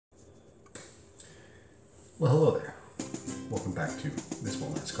Well, hello there. Welcome back to This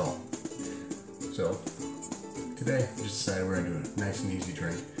One Last Call. So, today we just decided we're going to do a nice and easy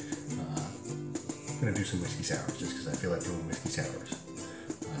drink. I'm going to do some whiskey sours just because I feel like doing whiskey sours.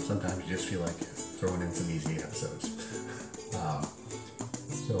 Sometimes you just feel like throwing in some easy episodes.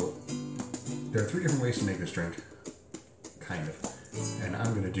 So, there are 3 different ways to make this drink, kind of, and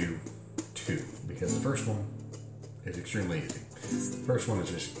I'm going to do 2 because the first one is extremely easy. The first one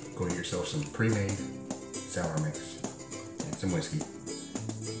is just go get yourself some pre-made sour mix and some whiskey.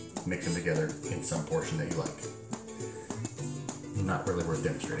 Mix them together in some portion that you like. Not really worth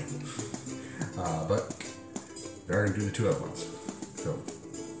demonstrating. But we are going to do the 2 other ones. So,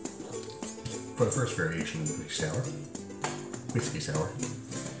 for the first variation of the whiskey sour,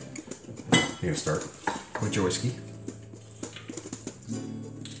 you're going to start with your whiskey.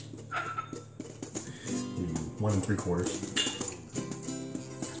 1 3/4.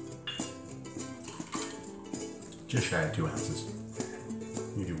 Just shy of 2 ounces.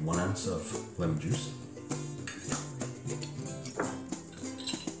 You do 1 ounce of lemon juice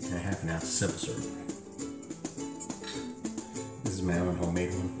and a half an ounce of simple syrup. This is my own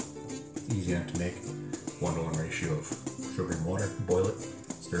homemade one. Easy enough to make. 1-to-1 ratio of sugar and water. Boil it,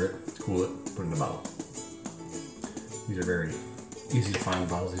 stir it, cool it, put it in a bottle. These are very easy to find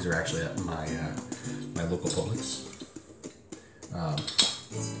bottles. These are actually at my local Publix. I'm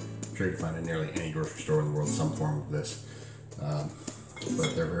sure you can find in nearly any grocery store in the world some form of this.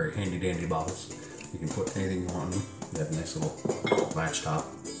 But they're very handy dandy bottles. You can put anything you want in them. They have a nice little latch top.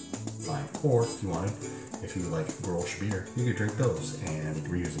 Fine. Or if you wanted, if you like Grolsch beer, you could drink those and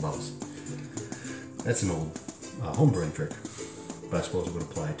reuse the bottles. That's an old homebrewing trick, but I suppose it would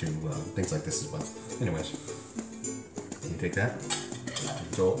apply to things like this as well. Anyways, you take that.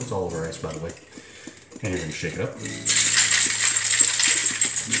 It's all over ice, by the way. And you're going to shake it up.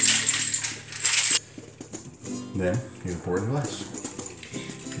 Then you pour it in a glass.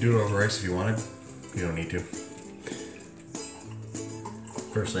 You do it over ice if you wanted. You don't need to.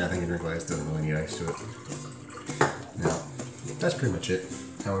 Personally, I think a drink like this doesn't really need ice to it. Now, that's pretty much it.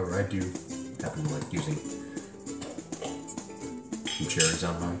 However, I do happen to like using some cherries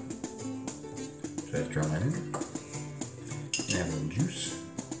on mine. So I have to draw mine in. And add a little juice.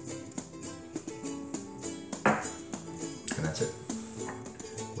 And that's it.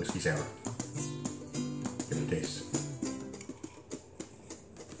 Whiskey sour. Give it a taste.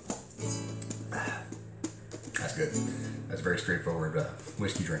 That's good. That's a very straightforward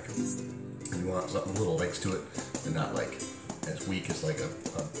whiskey drink. If you want something with little legs to it, but not like as weak as like a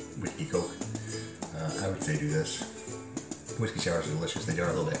whiskey coke, I would say do this. Whiskey sours are delicious. They are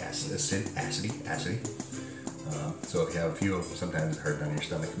a little bit acidy. So if you have a few of them, sometimes it's hard down your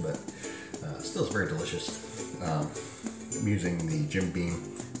stomach, but still it's very delicious. I'm using the Jim Beam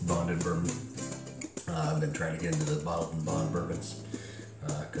bonded bourbon. I've been trying to get into the bottled and bond bourbons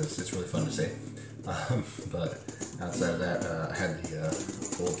because it's really fun to say. But outside of that, I had the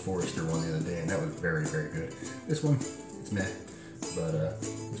Old Forester one the other day, and that was very, very good. This one, it's meh, but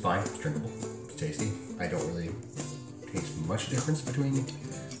it's fine. It's drinkable. It's tasty. I don't really taste much difference between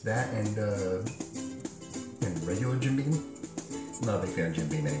that and regular Jim Beam. I'm not a big fan of Jim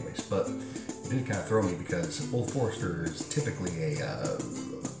Beam anyways, but it did kind of throw me because Old Forester is typically a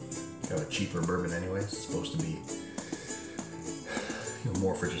cheaper bourbon anyways. It's supposed to be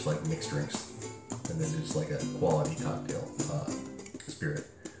more for just like mixed drinks than just like a quality cocktail spirit.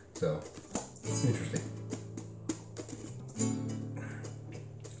 So, interesting.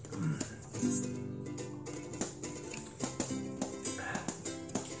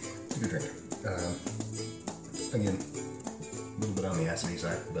 It's a good drink. Again, a little bit on the acidy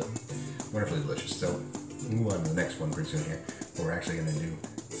side, but wonderfully delicious. So, we'll move on to the next one pretty soon here. We're actually going to do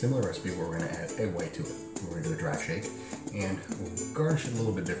a similar recipe where we're going to add egg white to it. We're going to do a dry shake, and we'll garnish it a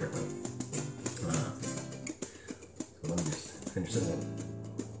little bit differently. So let me just finish this up.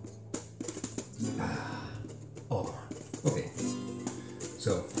 All gone. Okay.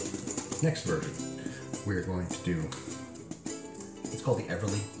 So, next version, we're going to do, it's called the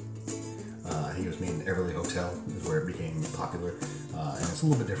Everly. I think it was made in the Everly Hotel, is where it became popular. And it's a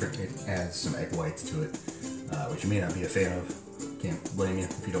little bit different. It adds some egg whites to it, which you may not be a fan of. Can't blame you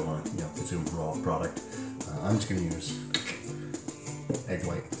if you don't want to, consume raw product. I'm just going to use egg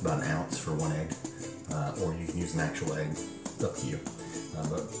white, about 1 ounce for 1 egg, or you can use an actual egg. It's up to you.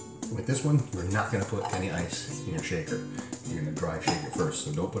 But with this one, you're not going to put any ice in your shaker. You're going to dry shake it first,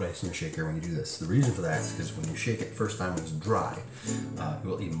 so don't put ice in your shaker when you do this. The reason for that is because when you shake it first time when it's dry, it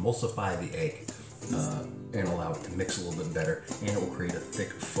will emulsify the egg and allow it to mix a little bit better, and it will create a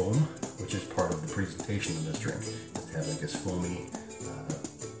thick foam, which is part of the presentation of this drink, is to have like this foamy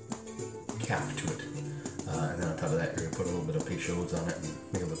cap to it. And then on top of that, you're going to put a little bit of pig shows on it and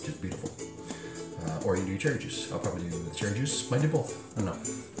make it look just beautiful. Or you can do cherry juice. I'll probably do the cherry juice. Might do both. I don't know.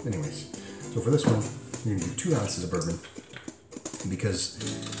 Anyways, so for this one, you're going to do 2 ounces of bourbon because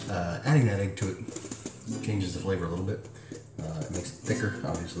adding that egg to it changes the flavor a little bit. It makes it thicker.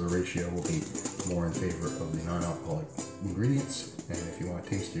 Obviously, the ratio will be more in favor of the non-alcoholic ingredients. And if you want to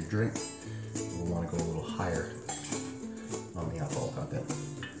taste your drink, you'll want to go a little higher on the alcohol content.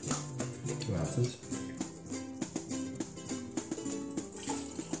 2 ounces.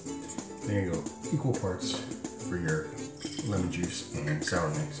 There you go. Equal parts for your lemon juice and sour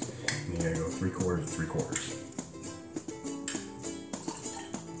mix. And you're going to go 3/4, 3/4.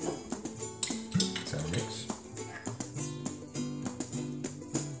 Sour mix.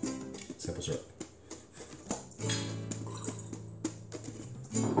 Simple syrup.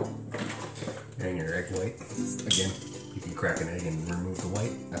 And your egg white. Again, you can crack an egg and remove the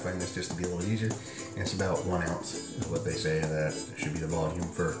white. I find this just to be a little easier. And it's about 1 ounce is what they say that should be the volume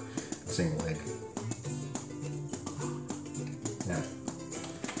for a single egg. Now,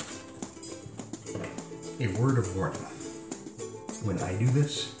 a word of warning. When I do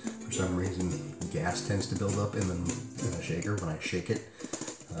this, for some reason, gas tends to build up in the shaker when I shake it.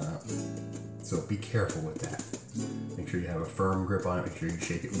 So be careful with that. Make sure you have a firm grip on it. Make sure you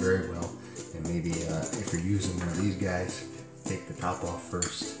shake it very well. And maybe if you're using one of these guys, take the top off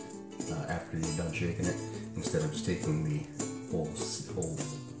first after you're done shaking it, instead of just taking the whole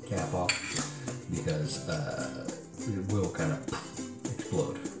cap off, because it will kind of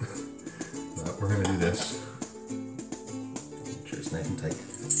explode. But we're going to do this. Make sure it's nice and tight.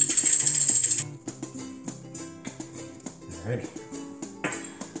 Alrighty.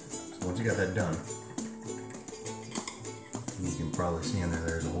 So once you got that done, you can probably see in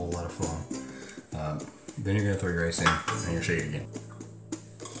there's a whole lot of foam. Then you're going to throw your ice in and you're shaking again.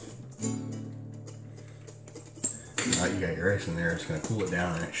 Now you got your ice in there, it's going to cool it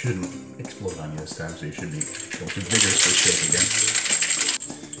down and it shouldn't explode on you this time, so you should be able to vigorously shake again.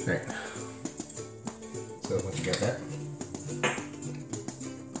 Alright, so once you got that,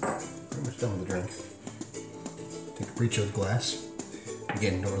 pretty much done with the drink. Take a pre-chilled glass.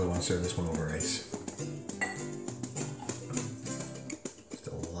 Again, you don't really want to serve this one over ice.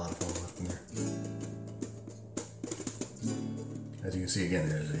 Still a lot of foam left in there. As you can see again,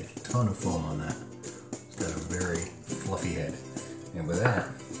 there's a ton of foam on that. It's got a very fluffy head. And with that,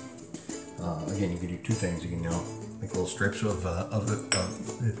 again, you can do 2 things. You can, make little strips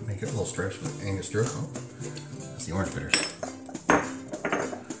make it little strips with Angostura. Oh, that's the orange bitters.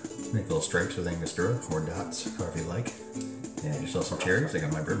 Make little stripes with Angostura or dots, however you like. And you saw some cherries. I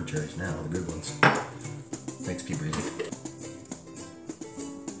got my bourbon cherries now, the good ones. Makes people easy.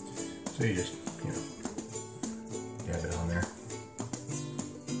 So you just, dab it on there.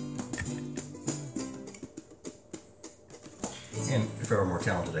 And if I were more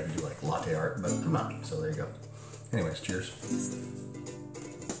talented, I could do like latte art, but I'm not, so there you go. Anyways, cheers.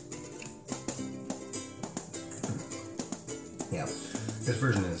 Yeah, this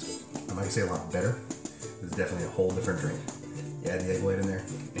version is, I'm not gonna say a lot better. It's definitely a whole different drink. You add the egg white in there,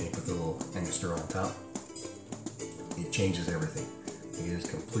 and you put the little Angostura on top. It changes everything. It is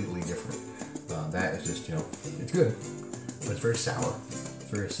completely different. That is just, it's good, but it's very sour. It's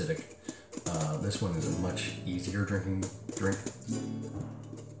very acidic. This one is a much easier drinking drink.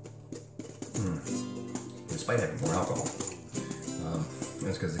 Despite having more alcohol.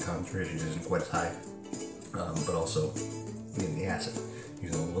 That's because the concentration isn't quite as high. But also, the acid.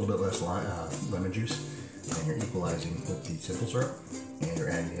 Using a little bit less lemon juice, and you're equalizing with the simple syrup, and you're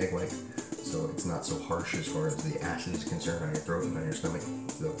adding the egg white, so it's not so harsh as far as the acid is concerned on your throat and on your stomach.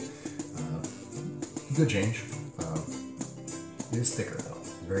 So, good change. It is thicker though.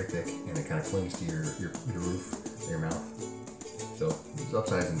 It's very thick, and it kind of clings to your roof, your mouth. So there's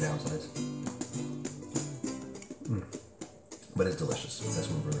upsides and downsides. But it's delicious. This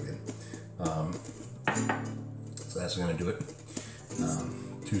one's really good. So that's going to do it.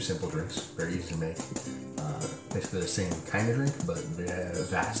 2 simple drinks, very easy to make. Basically the same kind of drink, but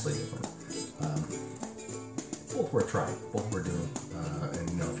vastly different. Both worth trying, both worth doing.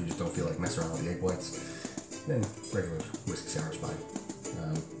 And if you just don't feel like messing around with the egg whites, then regular whiskey sour is fine.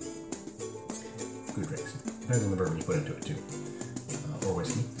 Good drinks. Depends on the bourbon you put into it too. Or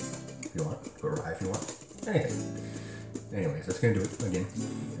whiskey, if you want, or rye if you want. Anything. Anyways, that's going to do it again.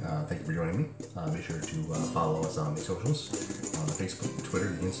 Thank you for joining me. Be sure to follow us on the socials, on the Facebook, the Twitter,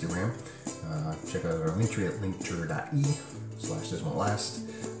 the Instagram. Check out our link tree at linktree.e/thiswon'tlast.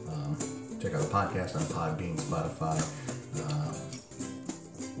 Check out the podcast on Podbean, Spotify,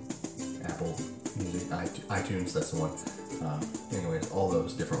 Apple Music, iTunes, that's the one. Anyways, all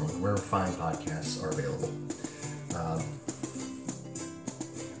those different ones, where fine podcasts are available.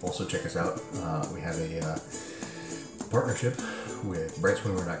 Also check us out. We have a partnership with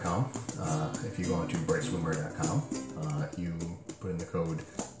brightswimwear.com. If you go onto brightswimwear.com, you put in the code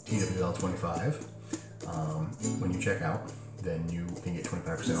TWL25 when you check out, then you can get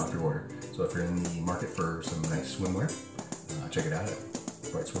 25% off your order. So if you're in the market for some nice swimwear, check it out at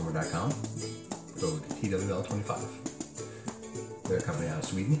brightswimwear.com, code TWL25. They're a company out of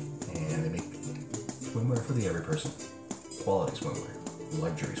Sweden, and they make swimwear for the every person. Quality swimwear,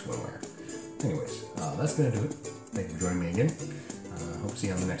 luxury swimwear. Anyways, that's going to do it. Thank you for joining me again. Hope to see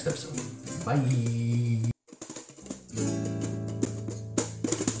you on the next episode. Bye!